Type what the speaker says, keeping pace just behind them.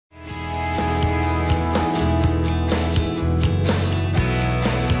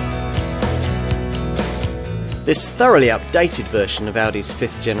This thoroughly updated version of Audi's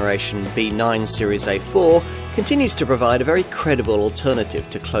 5th generation B9 Series A4 continues to provide a very credible alternative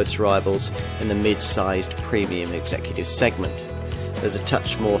to close rivals in the mid-sized premium executive segment. There's a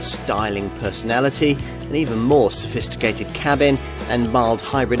touch more styling personality, an even more sophisticated cabin and mild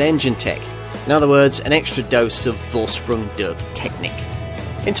hybrid engine tech. In other words, an extra dose of Vorsprung durch Technik.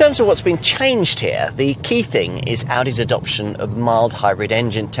 In terms of what's been changed here, the key thing is Audi's adoption of mild hybrid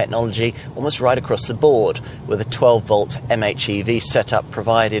engine technology almost right across the board, with a 12-volt MHEV setup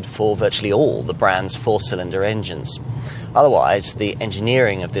provided for virtually all the brand's 4-cylinder engines. Otherwise, the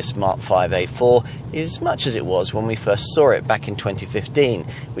engineering of this Mark V A4 is much as it was when we first saw it back in 2015,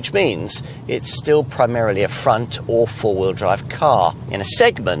 which means it's still primarily a front or four-wheel drive car, in a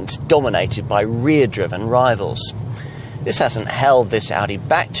segment dominated by rear-driven rivals. This hasn't held this Audi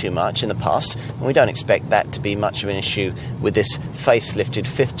back too much in the past, and we don't expect that to be much of an issue with this facelifted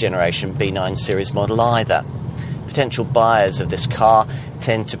 5th generation B9 series model either. Potential buyers of this car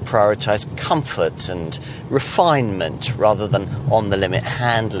tend to prioritise comfort and refinement rather than on-the-limit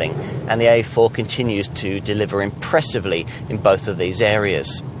handling, and the A4 continues to deliver impressively in both of these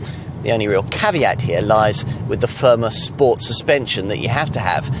areas. The only real caveat here lies with the firmer sport suspension that you have to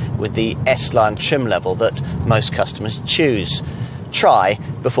have with the S-Line trim level that most customers choose. Try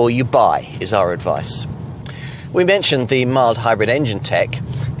before you buy is our advice. We mentioned the mild hybrid engine tech.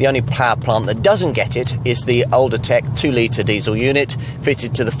 The only power plant that doesn't get it is the older tech 2-litre diesel unit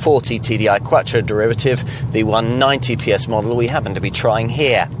fitted to the 40 TDI Quattro derivative, the 190 PS model we happen to be trying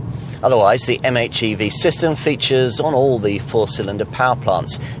here. Otherwise, the MHEV system features on all the 4-cylinder power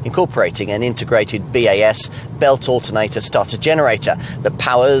plants, incorporating an integrated BAS belt alternator starter generator that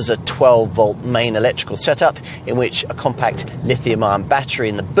powers a 12-volt main electrical setup in which a compact lithium-ion battery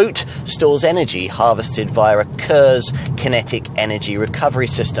in the boot stores energy harvested via a KERS kinetic energy recovery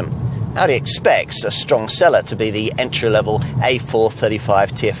system. Audi expects a strong seller to be the entry-level A4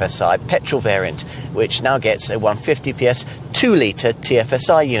 35 TFSI petrol variant, which now gets a 150 PS 2-litre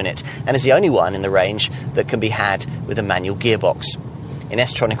TFSI unit and is the only one in the range that can be had with a manual gearbox. In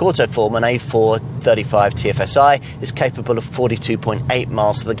S-tronic auto form, an A4 35 TFSI is capable of 42.8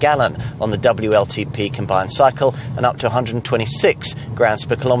 miles to the gallon on the WLTP combined cycle and up to 126 grams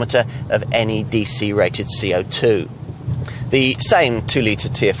per kilometre of any DC-rated CO2. The same 2-litre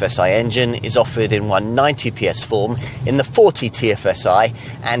TFSI engine is offered in 190 PS form in the 40 TFSI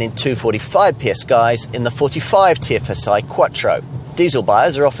and in 245 PS guise in the 45 TFSI Quattro. Diesel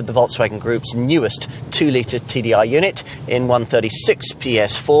buyers are offered the Volkswagen Group's newest 2-litre TDI unit in 136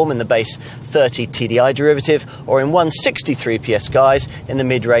 PS form in the base 30 TDI derivative or in 163 PS guise in the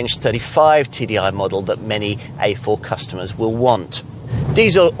mid-range 35 TDI model that many A4 customers will want.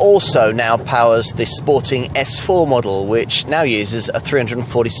 Diesel also now powers the sporting S4 model, which now uses a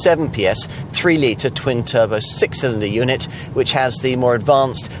 347 PS 3-litre twin-turbo 6-cylinder unit, which has the more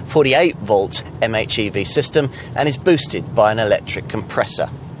advanced 48-volt MHEV system and is boosted by an electric compressor.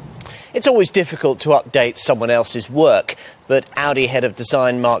 It's always difficult to update someone else's work, but Audi head of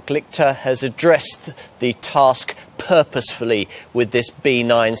design Mark Lichter has addressed the task purposefully with this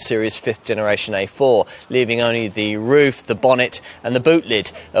B9 Series 5th generation A4, leaving only the roof, the bonnet and the boot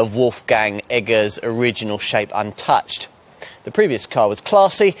lid of Wolfgang Egger's original shape untouched. The previous car was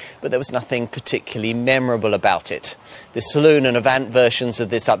classy, but there was nothing particularly memorable about it. The Saloon and Avant versions of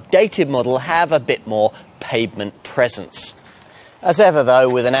this updated model have a bit more pavement presence. As ever, though,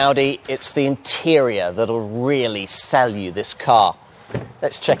 with an Audi, it's the interior that'll really sell you this car.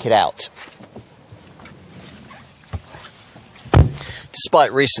 Let's check it out.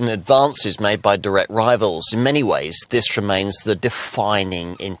 Despite recent advances made by direct rivals, in many ways this remains the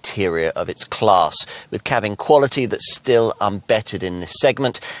defining interior of its class, with cabin quality that's still unbettered in this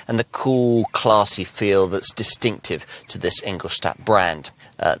segment and the cool, classy feel that's distinctive to this Ingolstadt brand.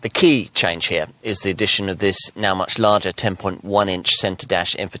 The key change here is the addition of this now much larger 10.1-inch centre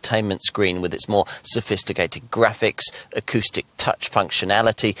dash infotainment screen with its more sophisticated graphics, acoustic touch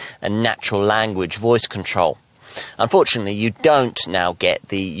functionality and natural language voice control. Unfortunately, you don't now get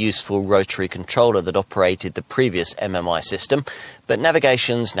the useful rotary controller that operated the previous MMI system, but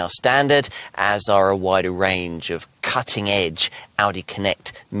navigation's now standard, as are a wider range of cutting-edge Audi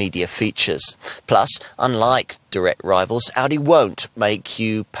Connect media features. Plus, unlike direct rivals, Audi won't make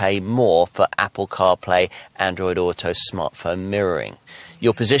you pay more for Apple CarPlay, Android Auto smartphone mirroring.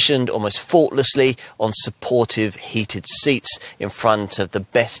 You're positioned almost faultlessly on supportive heated seats in front of the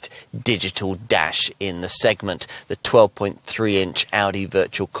best digital dash in the segment, the 12.3-inch Audi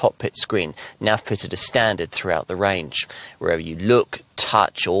virtual cockpit screen, now fitted as standard throughout the range. Wherever you look,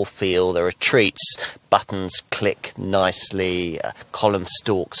 touch or feel, there are treats. Buttons click nicely, column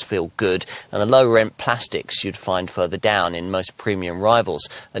stalks feel good, and the lower-end plastics you'd find further down in most premium rivals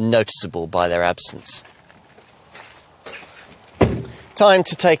are noticeable by their absence. Time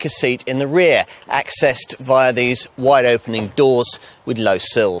to take a seat in the rear, accessed via these wide-opening doors with low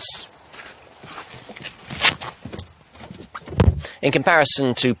sills. In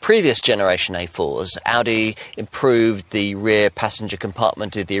comparison to previous generation A4s, Audi improved the rear passenger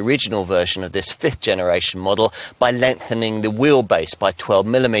compartment of the original version of this 5th generation model by lengthening the wheelbase by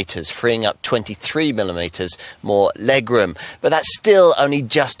 12mm, freeing up 23mm more legroom. But that's still only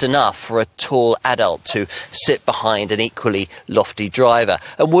just enough for a tall adult to sit behind an equally lofty driver,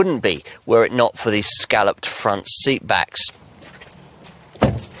 and wouldn't be were it not for these scalloped front seat backs.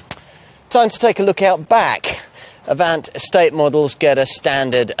 Time to take a look out back. Avant estate models get a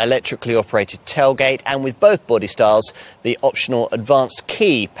standard electrically operated tailgate, and with both body styles, the optional advanced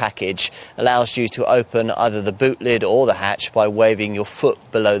key package allows you to open either the boot lid or the hatch by waving your foot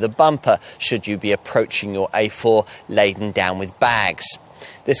below the bumper should you be approaching your A4 laden down with bags.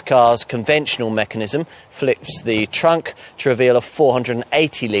 This car's conventional mechanism flips the trunk to reveal a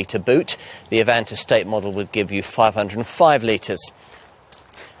 480-litre boot. The Avant estate model would give you 505 litres.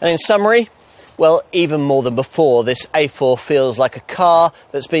 And in summary, well, even more than before, this A4 feels like a car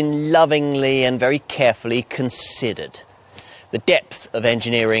that's been lovingly and very carefully considered. The depth of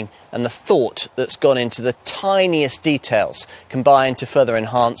engineering and the thought that's gone into the tiniest details combine to further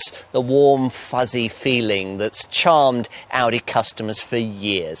enhance the warm, fuzzy feeling that's charmed Audi customers for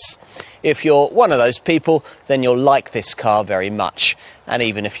years. If you're one of those people, then you'll like this car very much. And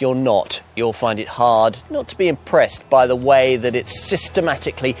even if you're not, you'll find it hard not to be impressed by the way that it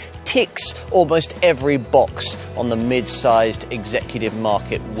systematically ticks almost every box on the mid-sized executive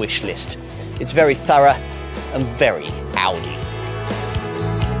market wish list. It's very thorough and very Audi.